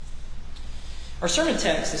Our sermon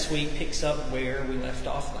text this week picks up where we left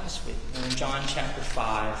off last week. We're in John chapter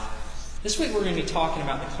 5. This week we're going to be talking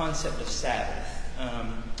about the concept of Sabbath.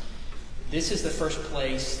 This is the first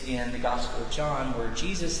place in the Gospel of John where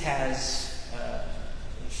Jesus has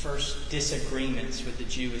the first disagreements with the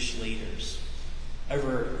Jewish leaders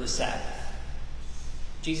over the Sabbath.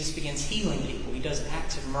 Jesus begins healing people. He does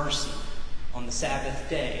acts of mercy on the Sabbath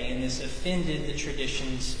day, and this offended the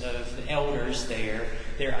traditions of the elders there,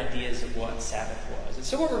 their ideas of what Sabbath was. And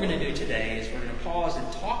so what we're going to do today is we're going to pause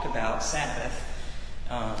and talk about Sabbath,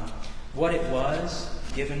 what it was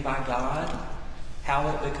given by God, how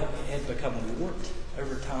it had become warped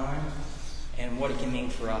over time, and what it can mean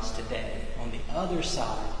for us today on the other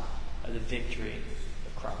side of the victory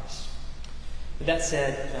of Christ. With that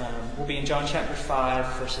said, we'll be in John chapter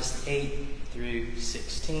 5, verses 8 through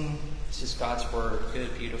 16. This is God's word,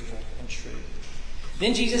 good, beautiful, and true.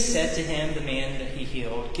 Then Jesus said to him, the man that he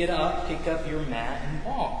healed, "Get up, pick up your mat, and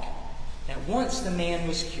walk." At once the man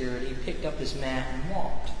was cured. He picked up his mat and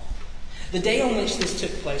walked. The day on which this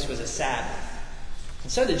took place was a Sabbath.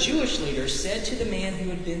 And so the Jewish leaders said to the man who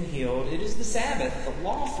had been healed, "It is the Sabbath. The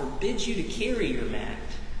law forbids you to carry your mat."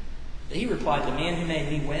 But he replied, "The man who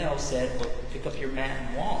made me well said, 'Look, pick up your mat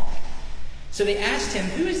and walk.'" So they asked him,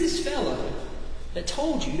 "Who is this fellow that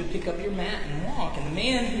told you to pick up your mat and walk?" And the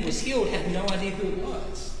man who was healed had no idea who it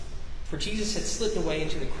was, for Jesus had slipped away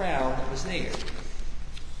into the crowd that was there.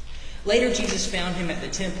 Later Jesus found him at the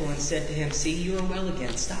temple and said to him, "See, you are well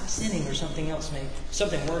again. Stop sinning, or something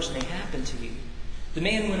worse may happen to you." The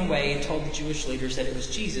man went away and told the Jewish leaders that it was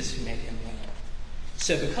Jesus who made him well.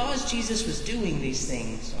 So because Jesus was doing these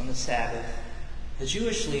things on the Sabbath, the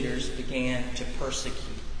Jewish leaders began to persecute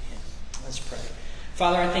him. Let's pray.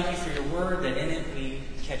 Father, I thank you for your word, that in it we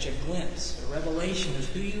catch a glimpse, a revelation of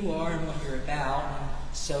who you are and what you're about, and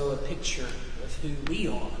so a picture of who we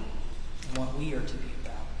are and what we are to be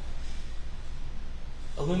about.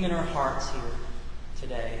 Illumine our hearts here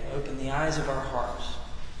today. Open the eyes of our hearts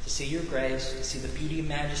to see your grace, to see the beauty and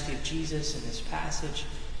majesty of Jesus in this passage,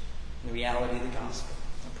 and the reality of the gospel.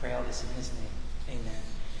 I pray all this in his name. Amen.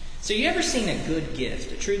 So you ever seen a good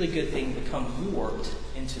gift, a truly good thing, become warped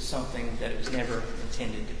into something that it was never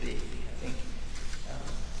intended to be? I think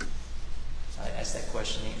I asked that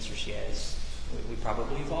question, the answer is yes. We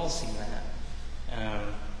probably have all seen that.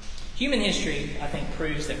 Human history, I think,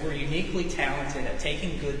 proves that we're uniquely talented at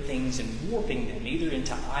taking good things and warping them, either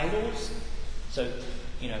into idols, so,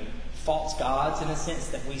 false gods in a sense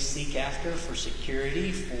that we seek after for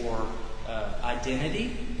security, for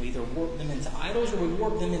identity. We either warp them into idols or we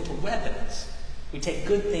warp them into weapons. We take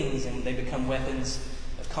good things and they become weapons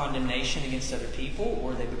of condemnation against other people,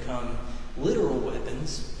 or they become literal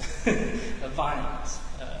weapons of violence.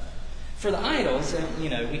 For the idols,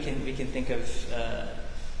 we can think of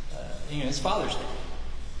it's Father's Day.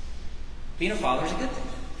 Being a father is a good thing.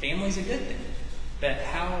 Family's a good thing. But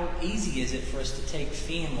how easy is it for us to take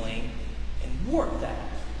family and warp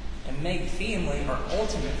that and make family our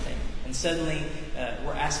ultimate thing? And suddenly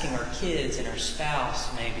we're asking our kids and our spouse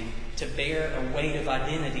maybe to bear a weight of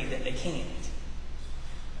identity that they can't.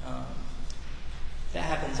 That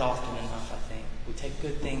happens often enough, I think. We take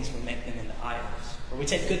good things and we make them into idols. Or we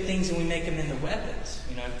take good things and we make them into weapons.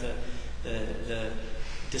 The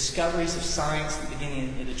discoveries of science at the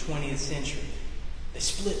beginning of the 20th century. They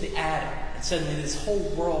split the atom, and suddenly this whole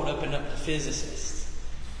world opened up to physicists,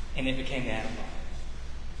 and it became the atom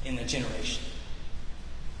bomb in the generation.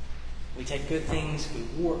 We take good things, we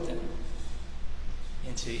warp them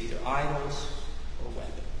into either idols or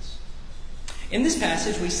weapons. In this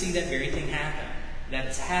passage, we see that very thing happen. That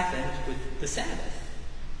it's happened with the Sabbath.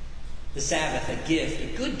 The Sabbath, a gift,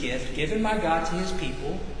 a good gift given by God to his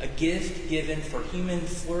people, a gift given for human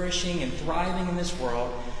flourishing and thriving in this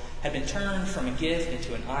world, had been turned from a gift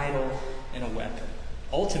into an idol and a weapon.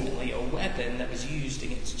 Ultimately, a weapon that was used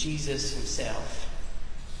against Jesus himself.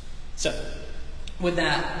 So, with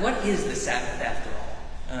that, what is the Sabbath after all?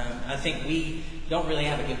 I think we don't really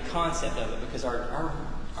have a good concept of it because our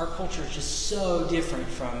culture is just so different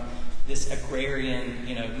from this agrarian,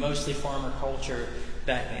 mostly farmer culture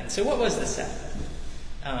back then. So what was the Sabbath?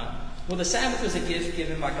 Well, the Sabbath was a gift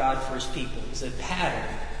given by God for his people. It was a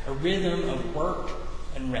pattern, a rhythm of work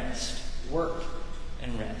and rest. Work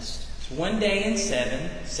and rest. It's one day in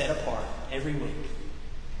 7 set apart every week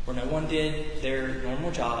where no one did their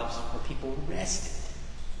normal jobs, where people rested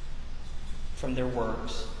from their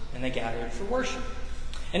works and they gathered for worship.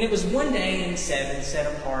 And it was one day in 7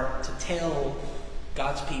 set apart to tell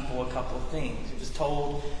God's people a couple of things. It was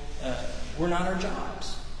told, we're not our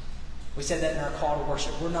jobs. We said that in our call to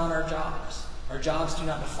worship. We're not our jobs. Our jobs do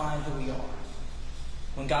not define who we are.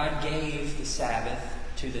 When God gave the Sabbath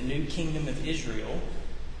to the new kingdom of Israel,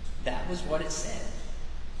 that was what it said.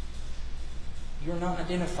 You're not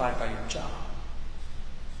identified by your job.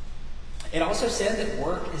 It also said that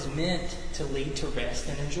work is meant to lead to rest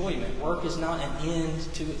and enjoyment. Work is not an end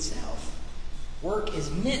to itself. Work is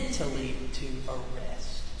meant to lead to a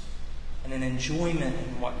rest and an enjoyment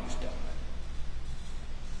in what you've done.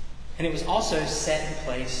 And it was also set in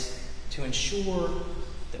place to ensure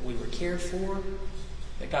that we were cared for,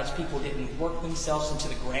 that God's people didn't work themselves into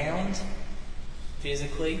the ground,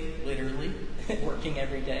 physically, literally, working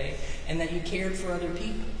every day, and that you cared for other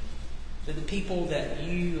people. That the people that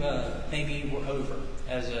you maybe were over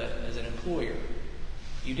as an employer,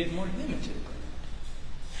 you didn't work them into the ground.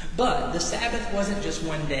 But the Sabbath wasn't just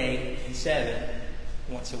one day in 7,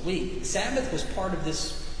 once a week. The Sabbath was part of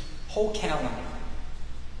this whole calendar,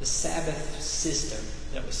 the Sabbath system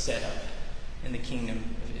that was set up in the kingdom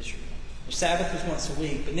of Israel. The Sabbath was once a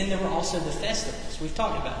week, but then there were also the festivals. We've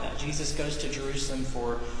talked about that. Jesus goes to Jerusalem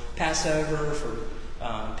for Passover, for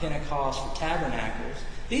Pentecost, for Tabernacles.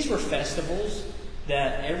 These were festivals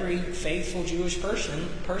that every faithful Jewish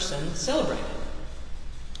person celebrated.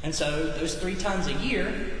 And so those 3 times a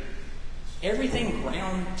year, everything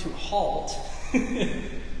ground to a halt.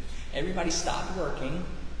 Everybody stopped working,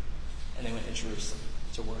 and they went to Jerusalem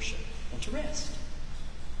to worship and to rest.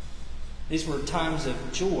 These were times of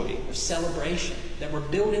joy, of celebration that were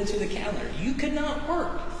built into the calendar. You could not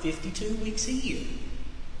work 52 weeks a year.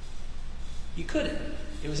 You couldn't.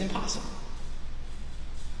 It was impossible.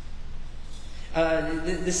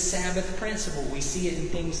 The Sabbath principle, we see it in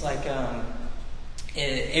things like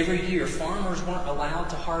every year, farmers weren't allowed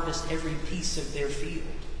to harvest every piece of their field.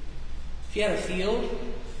 If you had a field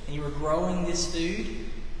and you were growing this food,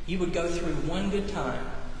 you would go through one good time.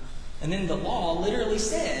 And then the law literally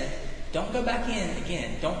said, don't go back in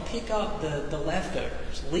again. Don't pick up the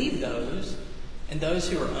leftovers. Leave those, and those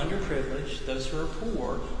who are underprivileged, those who are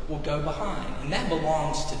poor, will go behind. And that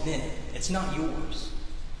belongs to them. It's not yours.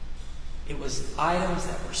 It was items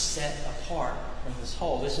that were set apart from this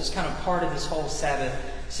whole. This is kind of part of this whole Sabbath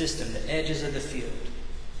system, the edges of the field.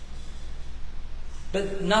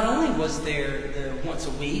 But not only was there the once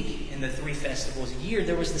a week and the 3 festivals a year,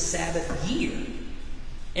 there was the Sabbath year.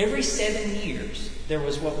 Every 7 years, there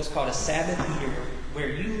was what was called a Sabbath year, where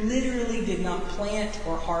you literally did not plant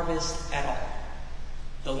or harvest at all.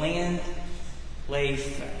 The land lay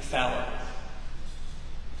fallow.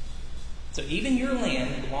 So even your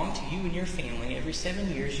land belonged to you and your family. Every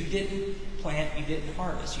 7 years, you didn't plant, you didn't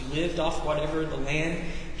harvest. You lived off whatever the land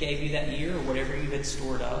gave you that year or whatever you had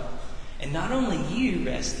stored up. And not only you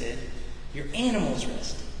rested, your animals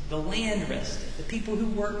rested. The land rested. The people who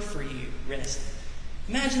worked for you rested.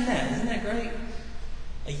 Imagine that. Isn't that great?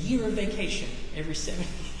 A year of vacation every 7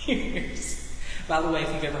 years. By the way,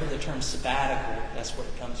 if you've ever heard the term sabbatical, that's where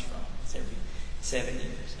it comes from. It's every 7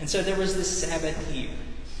 years. And so there was this Sabbath year.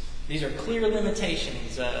 These are clear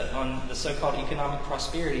limitations on the so-called economic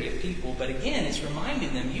prosperity of people. But again, it's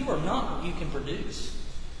reminding them you are not what you can produce.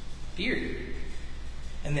 Period.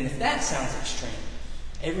 And then if that sounds extreme,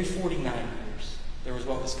 every 49 years, there was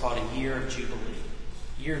what was called a year of Jubilee.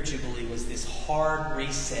 Year of Jubilee was this hard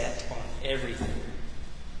reset on everything.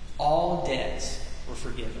 All debts were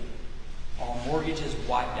forgiven. All mortgages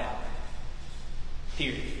wiped out.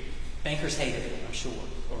 Period. Bankers hated it, I'm sure,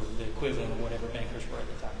 or the equivalent of whatever bankers were at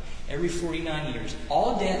the time. Every 49 years,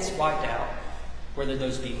 all debts wiped out, whether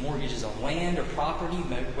those be mortgages on land or property,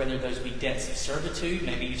 whether those be debts of servitude.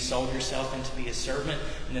 Maybe you sold yourself in to be a servant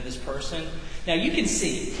into this person. Now you can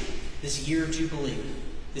see this year of Jubilee,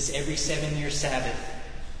 this every 7-year Sabbath,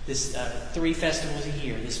 this 3 festivals a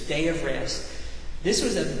year, this day of rest. This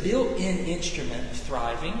was a built-in instrument of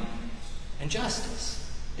thriving and justice.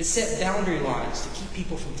 It set boundary lines to keep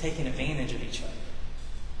people from taking advantage of each other,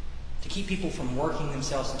 to keep people from working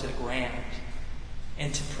themselves into the ground,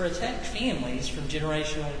 and to protect families from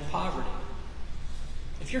generational poverty.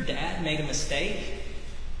 If your dad made a mistake,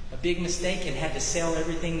 a big mistake, and had to sell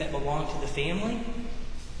everything that belonged to the family,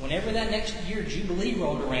 whenever that next year Jubilee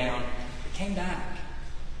rolled around, it came back.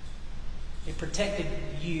 It protected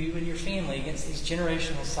you and your family against these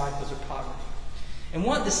generational cycles of poverty. And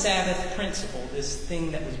what the Sabbath principle, this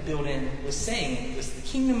thing that was built in, was saying was the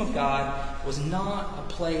kingdom of God was not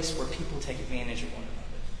a place where people take advantage of one another.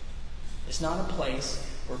 It's not a place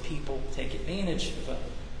where people take advantage of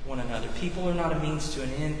one another. People are not a means to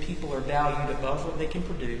an end. People are valued above what they can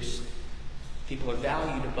produce. People are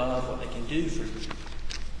valued above what they can do for you.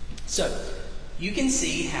 So, you can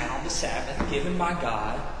see how the Sabbath given by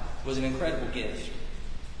God was an incredible gift.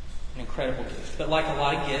 An incredible gift. But like a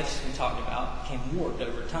lot of gifts we talked about, it became warped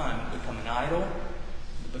over time. It would become an idol.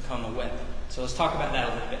 become a weapon. So let's talk about that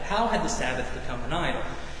a little bit. How had the Sabbath become an idol?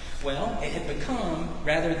 Well, it had become,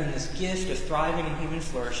 rather than this gift of thriving and human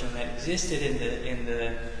flourishing that existed in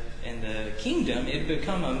the kingdom, it had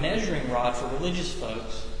become a measuring rod for religious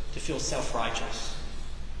folks to feel self-righteous.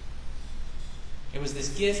 It was this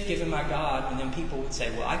gift given by God, and then people would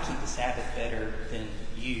say, well, I keep the Sabbath better than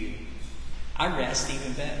you. I rest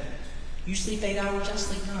even better. You sleep 8 hours, I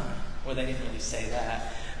sleep 9. Well, they didn't really say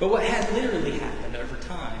that. But what had literally happened over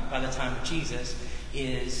time, by the time of Jesus,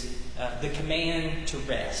 is the command to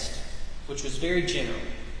rest, which was very general.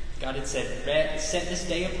 God had said, set this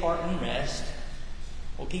day apart and rest.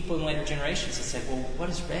 Well, people in later generations had said, well, what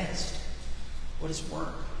is rest? What is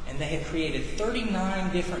work? And they had created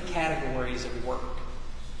 39 different categories of work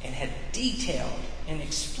and had detailed and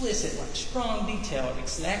explicit, like strong detail,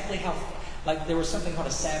 exactly how, like there was something called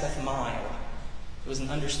a Sabbath mile. It was an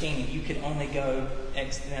understanding you could only go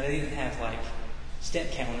X. Now, they didn't have like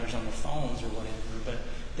step counters on the phones or whatever, but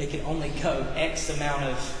they could only go X amount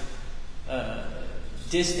of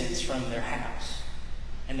distance from their house.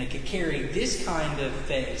 And they could carry this kind of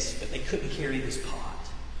vase, but they couldn't carry this pot.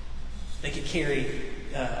 They could carry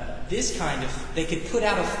this kind of... They could put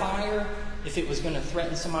out a fire if it was going to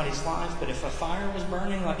threaten somebody's life, but if a fire was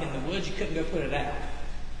burning, like in the woods, you couldn't go put it out.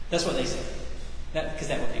 That's what they said, because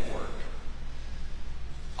that would be work.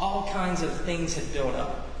 All kinds of things had built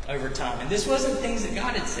up over time. And this wasn't things that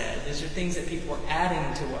God had said. These are things that people were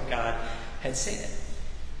adding to what God had said.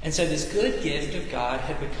 And so this good gift of God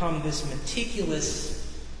had become this meticulous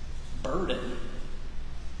burden,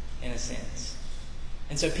 in a sense.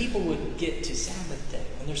 And so people would get to Sabbath day,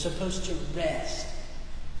 when they're supposed to rest,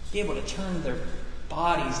 be able to turn their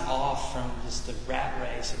bodies off from just the rat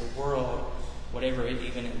race of the world, whatever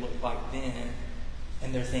it looked like then.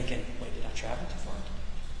 And they're thinking, wait, did I travel too far?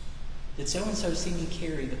 Did so-and-so see me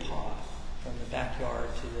carry the pot from the backyard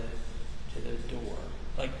to the door?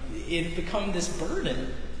 Like, it had become this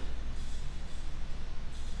burden.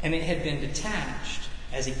 And it had been detached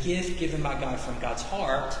as a gift given by God from God's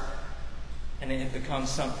heart, and it had become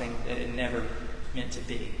something that it never meant to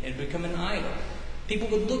be. It had become an idol. People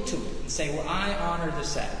would look to it and say, well, I honor the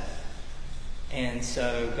Sabbath, and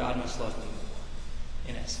so God must love me more,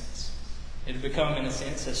 in essence. It had become, in a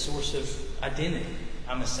sense, a source of identity.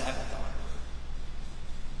 I'm a Sabbath honorer.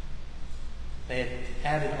 They had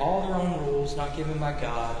added all their own rules, not given by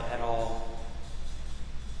God at all.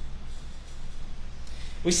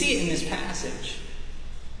 We see it in this passage.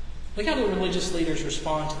 Look how the religious leaders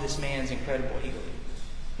respond to this man's incredible healing.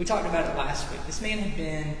 We talked about it last week. This man had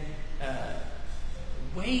been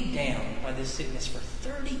weighed down by this sickness for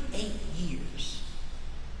 38 years.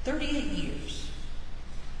 38 years.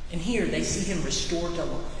 And here they see him restored to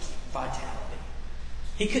life, vitality.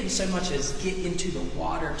 He couldn't so much as get into the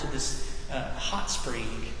water to this hot spring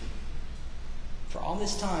for all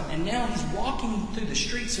this time. And now he's walking through the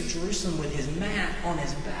streets of Jerusalem with his mat on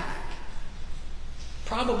his back.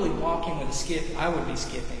 Probably walking with a skip. I would be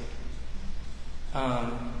skipping.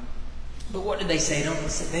 But what did they say?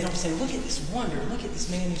 They don't say, look at this wonder. Look at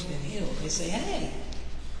this man who's been healed. They say, hey,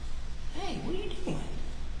 what are you doing?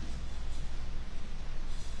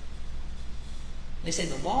 They say,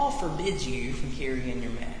 the law forbids you from carrying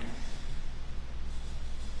your mat.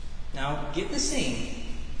 Now, get the scene.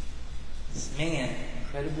 This man,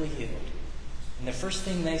 incredibly healed. And the first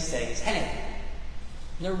thing they say is, hey,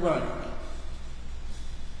 they're running.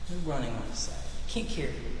 They're running on the Sabbath. You can't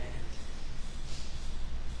carry your mat.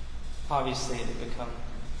 Obviously, it had become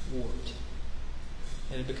warped.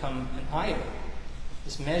 It had become an idol.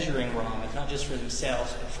 This measuring rod, not just for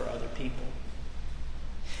themselves, but for other people.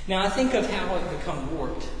 Now, I think of how it become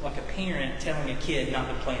warped, like a parent telling a kid not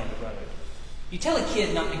to play on the road. You tell a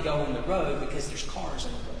kid not to go on the road because there's cars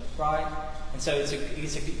on the road, right? And so it's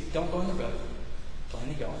a don't go on the road. Play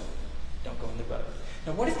in the yard. Don't go on the road.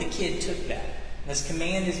 Now, what if the kid took that? This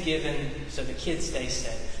command is given so the kid stays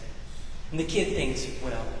safe. And the kid thinks,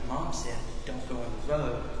 well, Mom said don't go on the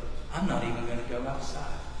road. I'm not even going to go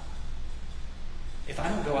outside. If I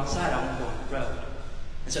don't go outside, I won't go on the road.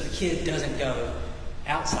 And so the kid doesn't go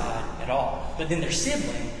outside at all. But then their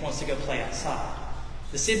sibling wants to go play outside.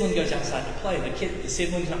 The sibling goes outside to play. The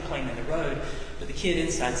sibling's not playing in the road, but the kid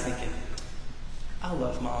inside's thinking, I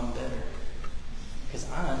love Mom better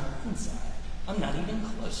because I'm inside. I'm not even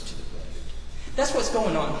close to the road. That's what's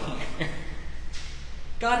going on here.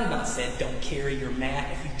 God had not said, don't carry your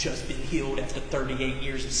mat if you've just been healed after 38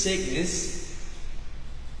 years of sickness.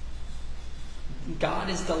 God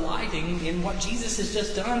is delighting in what Jesus has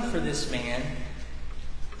just done for this man.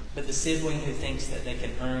 But the sibling who thinks that they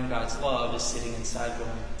can earn God's love is sitting inside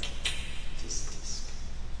going, tisk, tisk.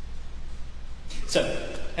 So,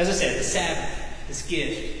 as I said, the Sabbath, this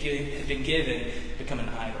gift had been given, become an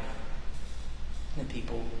idol. And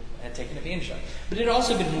people had taken advantage of it. But it had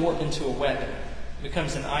also been warped into a weapon. It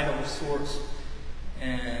becomes an idol of sorts,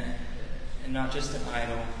 and not just an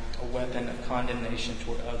idol, a weapon of condemnation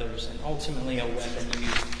toward others, and ultimately a weapon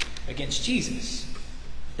used against Jesus.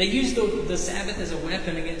 They used the Sabbath as a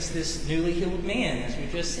weapon against this newly healed man, as we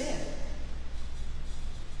just said.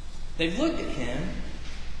 They've looked at him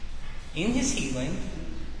in his healing,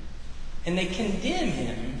 and they condemn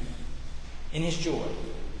him in his joy.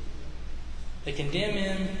 They condemn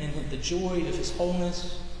him in the joy of his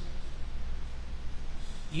wholeness,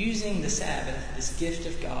 using the Sabbath, this gift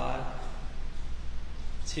of God,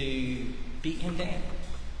 to beat him down,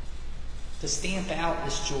 to stamp out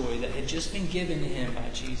this joy that had just been given to him by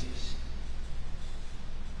Jesus.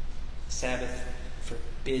 The Sabbath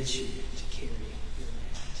forbids you to carry your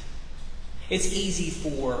mat. It's easy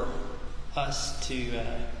for us to,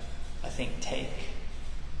 I think, take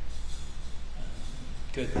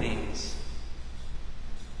good things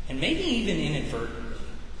and maybe even inadvertently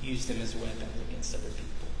use them as weapons against other people.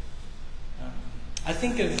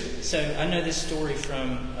 I know this story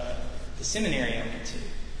from the seminary I went to.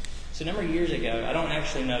 So a number of years ago, I don't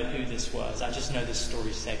actually know who this was. I just know this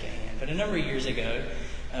story secondhand. But a number of years ago,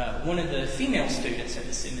 one of the female students at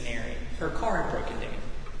the seminary, her car had broken down.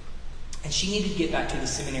 And she needed to get back to the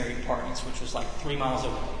seminary apartments, which was like 3 miles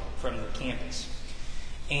away from the campus.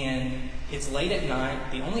 And it's late at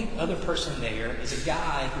night. The only other person there is a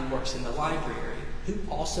guy who works in the library who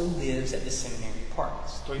also lives at the seminary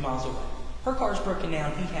apartments, 3 miles away. Her car's broken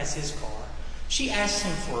down. He has his car. She asks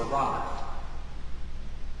him for a ride.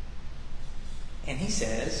 And he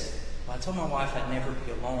says, well, I told my wife I'd never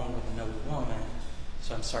be alone with another woman,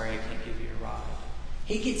 so I'm sorry I can't give you a ride.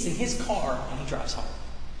 He gets in his car and he drives home.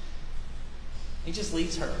 He just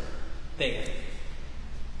leaves her there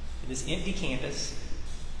at this empty campus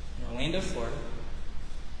in Orlando, Florida.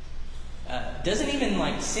 Doesn't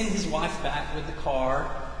even send his wife back with the car.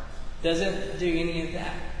 Doesn't do any of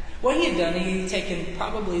that. What he had done, he had taken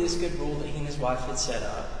probably this good rule that he and his wife had set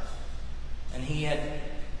up, and he had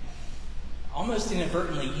almost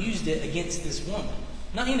inadvertently used it against this woman.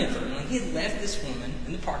 Not inadvertently. He had left this woman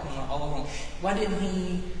in the parking lot all along. Why didn't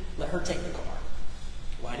he let her take the car?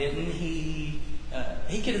 Why didn't he...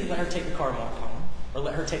 he could have let her take the car and walk home, or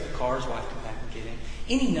let her take the car, his wife come back and get him.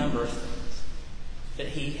 Any number of things that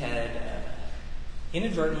he had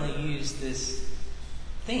inadvertently used this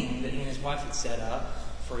thing that he and his wife had set up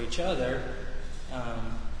for each other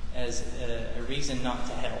as a reason not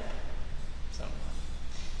to help someone.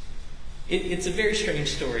 It's a very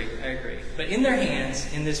strange story, I agree. But in their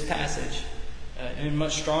hands, in this passage, in a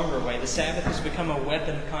much stronger way, the Sabbath has become a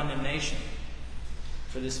weapon of condemnation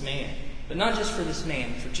for this man. But not just for this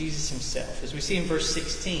man, for Jesus himself. As we see in verse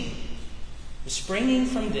 16, springing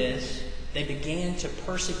from this, they began to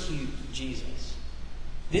persecute Jesus.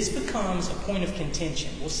 This becomes a point of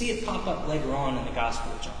contention. We'll see it pop up later on in the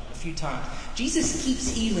Gospel of John a few times. Jesus keeps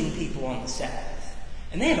healing people on the Sabbath,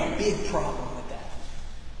 and they have a big problem with that,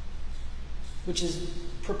 which is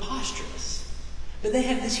preposterous. But they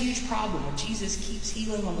have this huge problem when Jesus keeps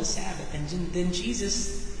healing on the Sabbath, and then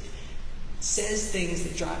Jesus says things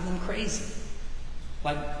that drive them crazy.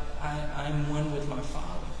 Like, I'm one with my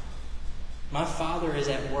Father. My Father is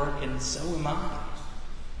at work, and so am I.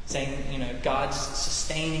 Saying, God's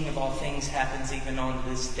sustaining of all things happens even on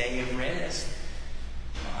this day of rest.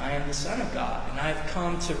 I am the Son of God, and I have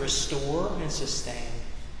come to restore and sustain.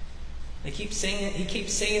 They keep saying it. He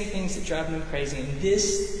keeps saying things that drive them crazy, and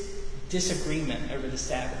this disagreement over the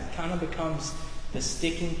Sabbath kind of becomes the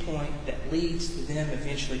sticking point that leads to them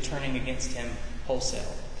eventually turning against him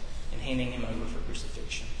wholesale and handing him over for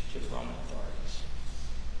crucifixion to the Roman authorities.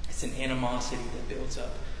 It's an animosity that builds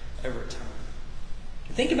up over time.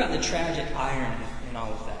 Think about the tragic irony in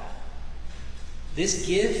all of that. This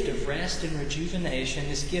gift of rest and rejuvenation,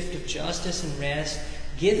 this gift of justice and rest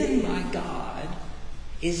given by God,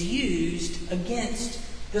 is used against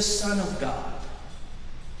the Son of God.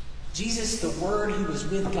 Jesus, the Word who was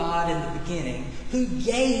with God in the beginning, who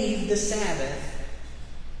gave the Sabbath,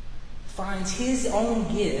 finds his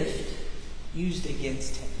own gift used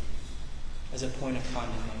against him as a point of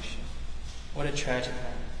condemnation. What a tragic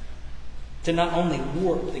moment. To not only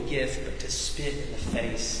warp the gift, but to spit in the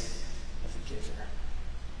face of the giver.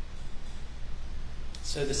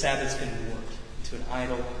 So the Sabbath's been warped into an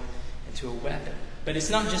idol, into a weapon. But it's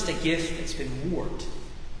not just a gift that's been warped.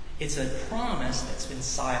 It's a promise that's been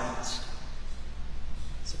silenced.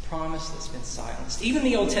 It's a promise that's been silenced. Even in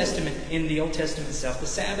the Old Testament itself, the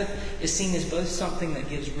Sabbath is seen as both something that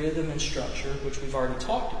gives rhythm and structure, which we've already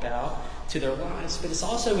talked about, to their lives, but it's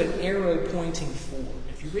also an arrow pointing forward.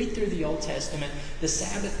 If you read through the Old Testament, the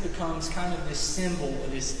Sabbath becomes kind of this symbol or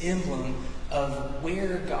this emblem of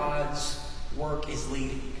where God's work is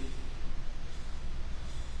leading.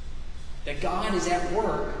 That God is at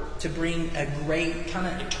work to bring a great kind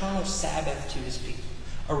of eternal Sabbath to His people,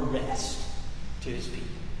 a rest to His people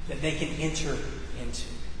that they can enter into,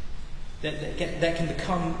 that can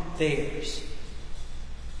become theirs.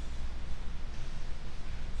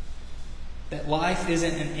 That life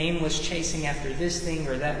isn't an aimless chasing after this thing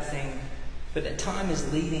or that thing, but that time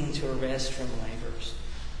is leading to a rest from labors.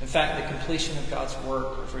 In fact, the completion of God's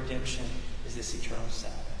work of redemption is this eternal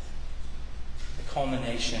Sabbath. The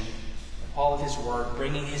culmination of all of His work,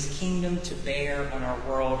 bringing His kingdom to bear on our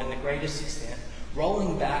world in the greatest extent,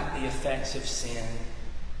 rolling back the effects of sin,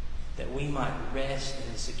 that we might rest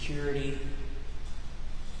in the security and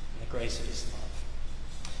the grace of His love.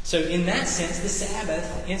 So in that sense, the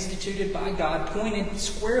Sabbath instituted by God pointed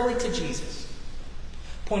squarely to Jesus.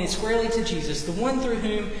 Pointed squarely to Jesus, the one through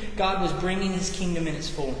whom God was bringing His kingdom in its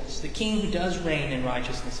fullness. The King who does reign in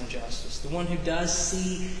righteousness and justice. The one who does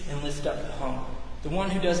see and lift up the humble. The one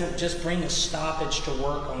who doesn't just bring a stoppage to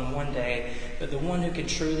work on one day, but the one who can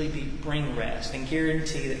truly bring rest and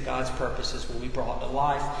guarantee that God's purposes will be brought to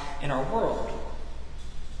life in our world.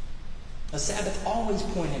 The Sabbath always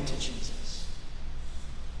pointed to Jesus.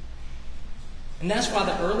 And that's why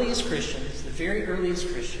the earliest Christians, the very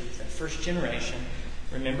earliest Christians, that first generation,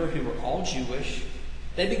 remember, who were all Jewish,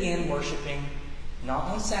 they began worshiping not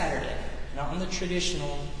on Saturday, not on the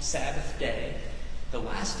traditional Sabbath day, the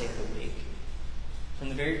last day of the week. From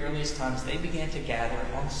the very earliest times, they began to gather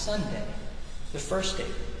on Sunday, the first day of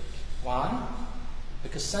the week. Why?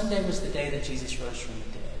 Because Sunday was the day that Jesus rose from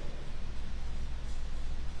the dead.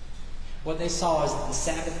 What they saw is that the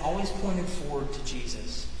Sabbath always pointed forward to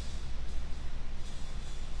Jesus.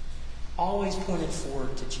 Always pointed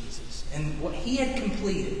forward to Jesus. And what He had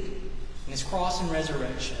completed in His cross and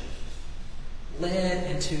resurrection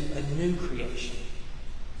led into a new creation.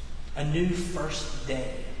 A new first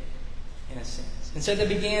day, in a sense. And so they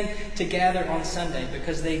began to gather on Sunday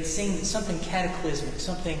because they'd seen something cataclysmic,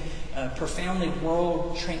 something profoundly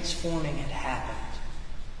world-transforming had happened.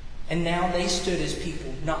 And now they stood as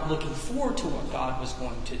people not looking forward to what God was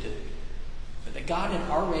going to do, but that God had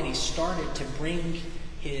already started to bring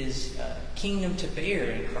His kingdom to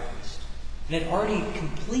bear in Christ, and had already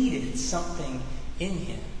completed something in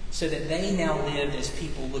Him, so that they now lived as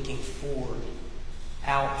people looking forward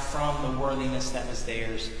out from the worthiness that was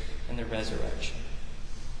theirs in the resurrection.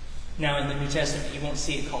 Now, in the New Testament, you won't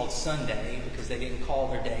see it called Sunday, because they didn't call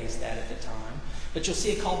their days that at the time, but you'll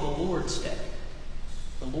see it called the Lord's Day.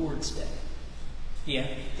 The Lord's Day. Yeah,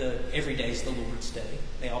 every day is the Lord's Day.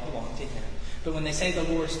 They all belong to Him. But when they say the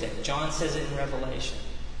Lord's Day, John says it in Revelation.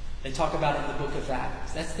 They talk about it in the book of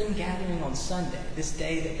Acts. That's them gathering on Sunday, this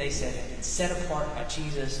day that they said had been set apart by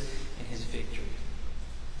Jesus and His victory.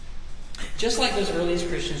 Just like those earliest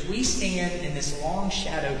Christians, we stand in this long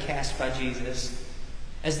shadow cast by Jesus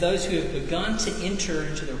as those who have begun to enter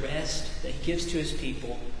into the rest that He gives to His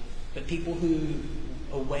people, but people who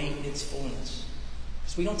await its fullness.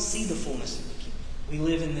 Because we don't see the fullness of the kingdom. We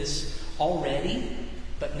live in this already,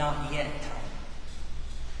 but not yet time.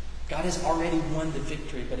 God has already won the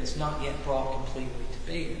victory, but it's not yet brought completely to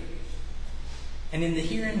bear. And in the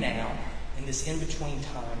here and now, in this in-between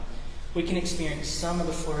time, we can experience some of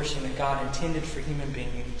the flourishing that God intended for human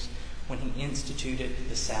beings when He instituted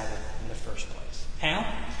the Sabbath in the first place. How?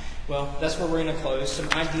 Well, that's where we're going to close. Some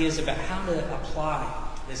ideas about how to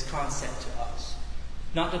apply this concept to us.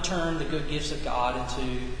 Not to turn the good gifts of God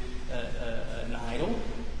into an idol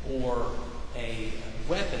or a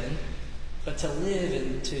weapon, but to live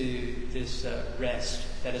into this rest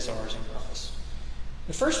that is ours in Christ.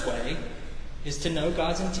 The first way is to know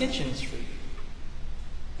God's intentions for you.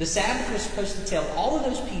 The Sabbath was supposed to tell all of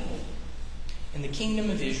those people in the kingdom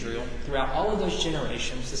of Israel, throughout all of those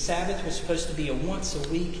generations, the Sabbath was supposed to be a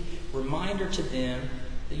once-a-week reminder to them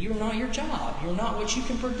that you're not your job. You're not what you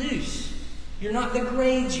can produce. You're not the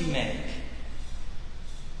grades you make.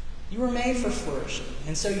 You were made for flourishing.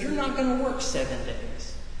 And so you're not going to work 7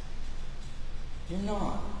 days. You're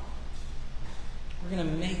not. We're going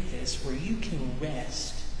to make this where you can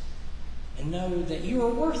rest and know that you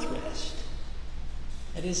are worth rest.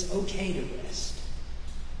 It is okay to rest.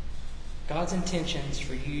 God's intentions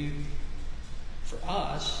for you, for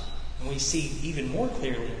us, and we see even more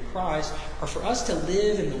clearly in Christ, are for us to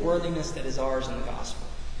live in the worthiness that is ours in the gospel.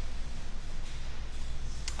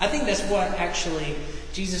 I think that's what actually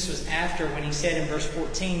Jesus was after when He said in verse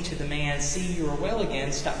 14 to the man, "See, you are well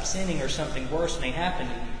again, stop sinning or something worse may happen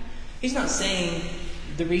to you." He's not saying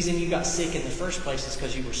the reason you got sick in the first place is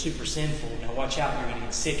because you were super sinful. Now watch out, you're going to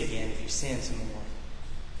get sick again if you sin some more.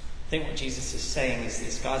 I think what Jesus is saying is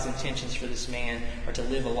this: God's intentions for this man are to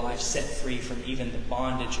live a life set free from even the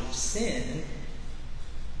bondage of sin,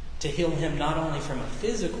 to heal him not only from a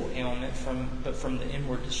physical ailment, but from the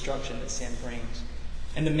inward destruction that sin brings.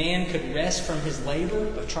 And the man could rest from his labor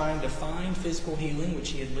of trying to find physical healing, which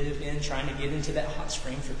he had lived in, trying to get into that hot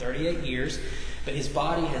spring for 38 years. But his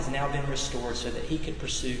body has now been restored so that he could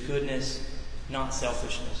pursue goodness, not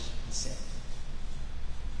selfishness and sin.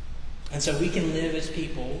 And so we can live as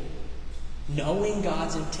people knowing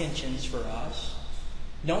God's intentions for us,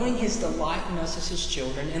 knowing His delight in us as His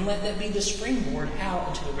children, and let that be the springboard out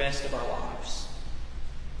into the rest of our lives.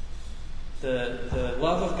 The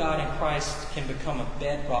love of God in Christ can become a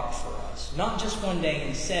bedrock for us. Not just one day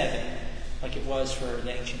in 7, like it was for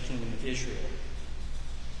the ancient kingdom of Israel,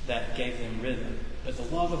 that gave them rhythm. But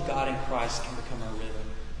the love of God in Christ can become our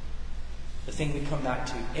rhythm. The thing we come back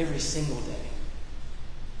to every single day.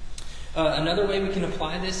 Another way we can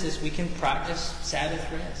apply this is we can practice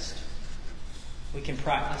Sabbath rest. We can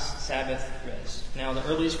practice Sabbath rest. Now, the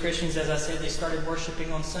earliest Christians, as I said, they started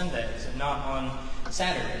worshiping on Sundays and not on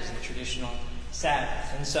Saturdays, the traditional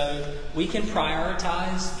Sabbath. And so we can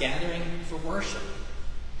prioritize gathering for worship.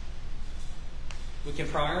 We can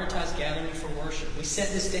prioritize gathering for worship. We set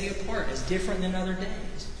this day apart as different than other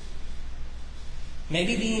days.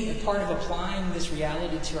 Maybe being a part of applying this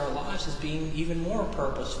reality to our lives is being even more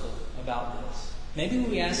purposeful about this. Maybe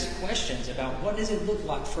we ask questions about what does it look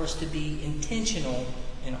like for us to be intentional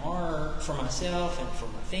for myself and for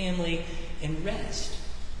my family, in rest.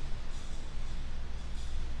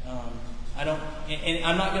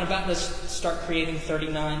 I'm not about to start creating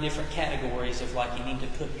 39 different categories of like you need to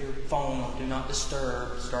put your phone on Do Not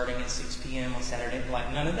Disturb starting at 6 p.m. on Saturday.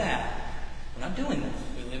 Like none of that. We're not doing that.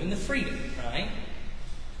 We live in the freedom, right?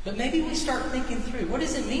 But maybe we start thinking through, what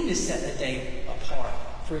does it mean to set a day apart,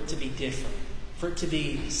 for it to be different, for it to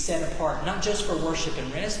be set apart, not just for worship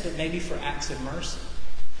and rest, but maybe for acts of mercy.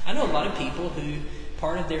 I know a lot of people who,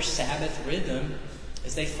 part of their Sabbath rhythm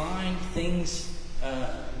is they find things,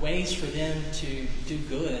 ways for them to do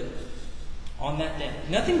good on that day.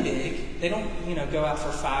 Nothing big. They don't, go out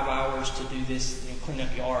for 5 hours to do this, clean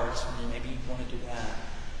up yards. Maybe you want to do that.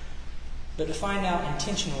 But to find out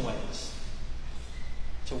intentional ways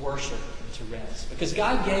to worship and to rest. Because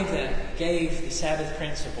God gave the Sabbath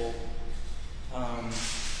principle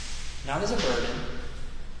not as a burden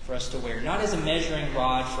for us to wear, not as a measuring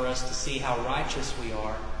rod for us to see how righteous we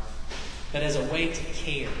are, but as a way to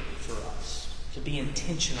care for us, to be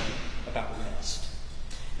intentional about rest.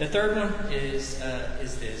 The third one is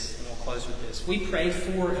this, and we'll close with this. We pray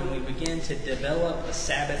for and we begin to develop a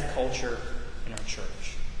Sabbath culture in our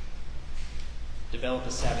church. Develop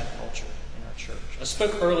a Sabbath culture in our church. I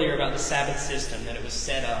spoke earlier about the Sabbath system, that it was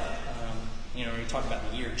set up. We talked about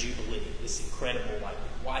the year of Jubilee, this incredible,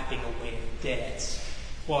 wiping away debts.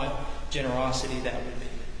 What generosity that would be.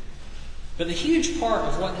 But the huge part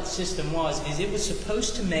of what that system is it was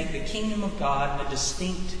supposed to make the kingdom of God a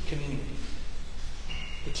distinct community.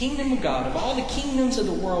 The kingdom of God, of all the kingdoms of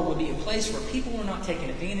the world, would be a place where people were not taken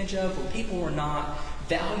advantage of, where people were not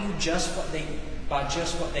valued by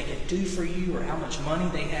just what they could do for you or how much money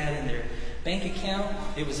they had in their bank account.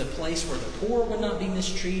 It was a place where the poor would not be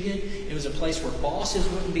mistreated. It was a place where bosses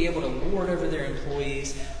wouldn't be able to lord over their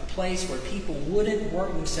employees. A place where people wouldn't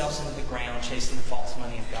work themselves into the ground chasing the false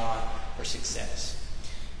money of God for success.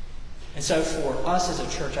 And so for us as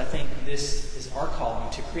a church, I think this is our calling,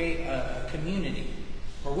 to create a community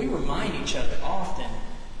where we remind each other often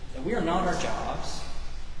that we are not our jobs,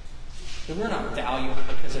 that we're not valuable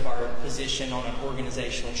because of our position on an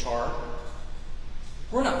organizational chart.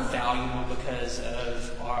 We're not valuable because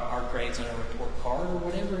of our grades on a report card or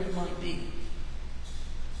whatever it might be.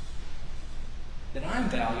 That I'm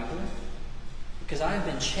valuable because I have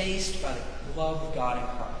been chased by the love of God in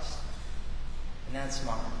Christ. And that's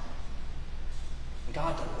mine. And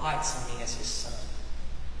God delights in me as His Son.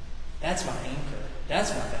 That's my anchor.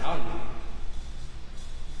 That's my value.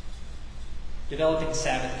 Developing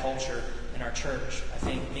Sabbath culture in our church, I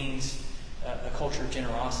think, means a culture of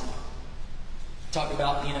generosity. Talk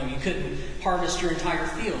about, you couldn't harvest your entire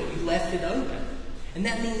field. You left it open. And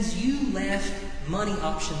that means you left money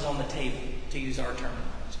options on the table, to use our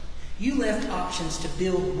terminology. You left options to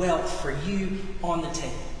build wealth for you on the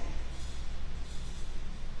table.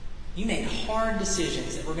 You made hard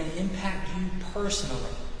decisions that were going to impact you personally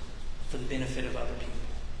for the benefit of other people.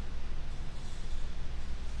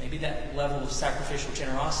 Maybe that level of sacrificial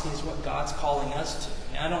generosity is what God's calling us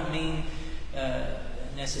to. Now, I don't mean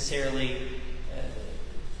necessarily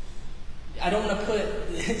I don't want to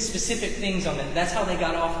put specific things on them. That's how they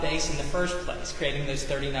got off base in the first place, creating those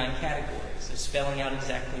 39 categories. So spelling out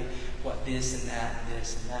exactly what this and that and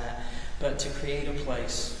this and that. But to create a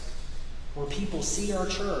place where people see our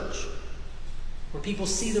church, where people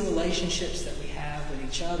see the relationships that we have with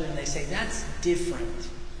each other, and they say, that's different.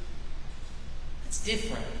 That's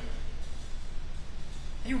different.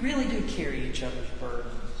 They really do carry each other's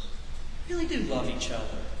burdens. They really do love each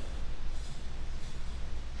other.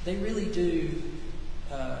 They really do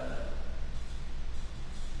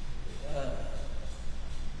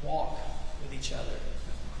walk with each other.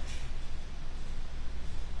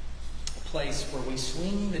 A place where we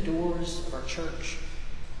swing the doors of our church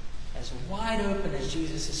as wide open as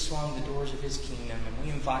Jesus has swung the doors of his kingdom, and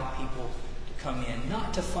we invite people to come in,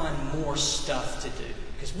 not to find more stuff to do,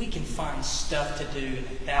 because we can find stuff to do in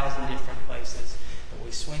 1,000 different places, but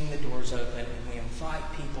we swing the doors open and we invite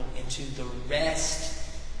people into the rest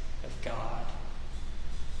of God.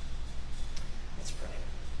 Let's pray.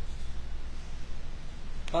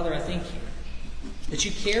 Father, I thank you that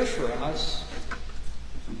you care for us,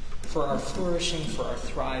 for our flourishing, for our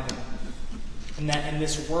thriving. And that in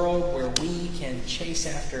this world where we can chase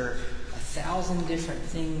after 1,000 different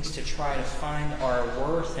things to try to find our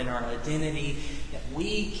worth and our identity, that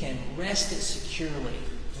we can rest it securely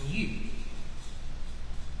in you.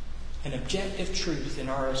 An objective truth in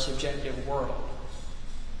our subjective world.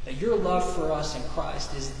 That your love for us in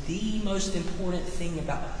Christ is the most important thing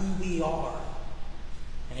about who we are.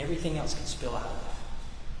 And everything else can spill out of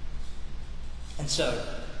that. And so,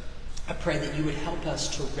 I pray that you would help us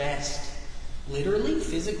to rest. Literally,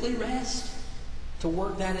 physically rest. To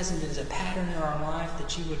work that as a pattern in our life.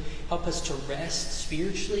 That you would help us to rest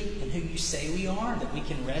spiritually in who you say we are. That we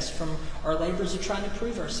can rest from our labors of trying to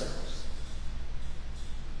prove ourselves.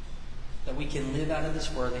 That we can live out of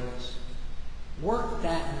this worthiness. Work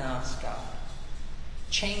that in us, God.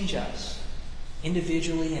 Change us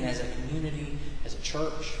individually and as a community, as a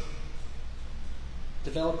church.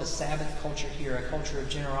 Develop a Sabbath culture here, a culture of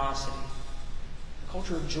generosity, a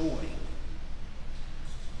culture of joy.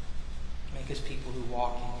 Make us people who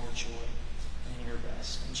walk in your joy and in your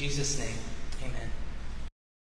rest. In Jesus' name, amen.